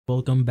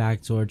Welcome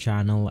back to our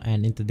channel,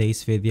 and in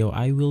today's video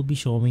I will be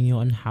showing you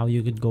on how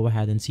you could go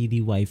ahead and see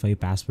the Wi-Fi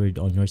password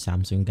on your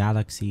Samsung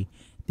Galaxy.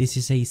 This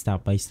is a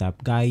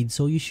step-by-step guide,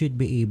 so you should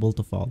be able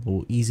to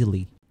follow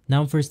easily.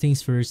 Now first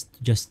things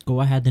first, just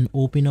go ahead and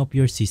open up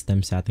your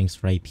system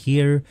settings right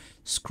here.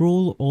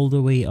 Scroll all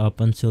the way up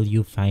until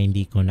you find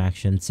the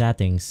connection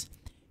settings.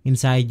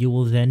 Inside you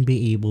will then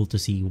be able to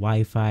see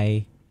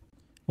Wi-Fi.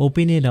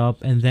 Open it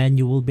up and then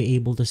you will be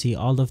able to see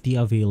all of the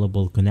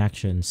available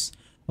connections.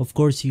 Of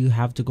course, you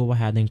have to go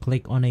ahead and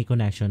click on a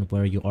connection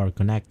where you are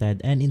connected,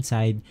 and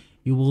inside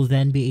you will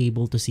then be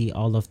able to see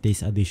all of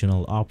these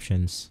additional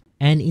options.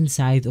 And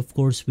inside, of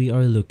course, we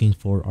are looking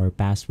for our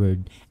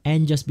password,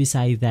 and just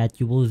beside that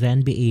you will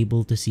then be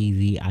able to see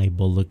the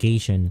eyeball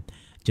location.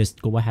 Just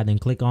go ahead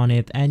and click on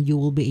it and you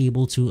will be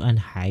able to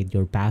unhide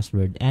your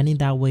password, and in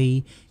that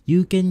way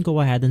you can go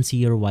ahead and see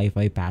your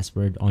Wi-Fi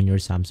password on your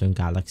Samsung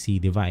Galaxy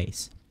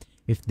device.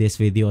 If this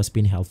video has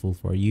been helpful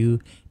for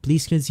you,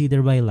 please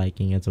consider by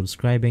liking and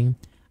subscribing.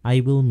 I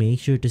will make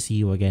sure to see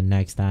you again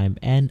next time,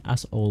 and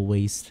as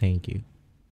always, thank you.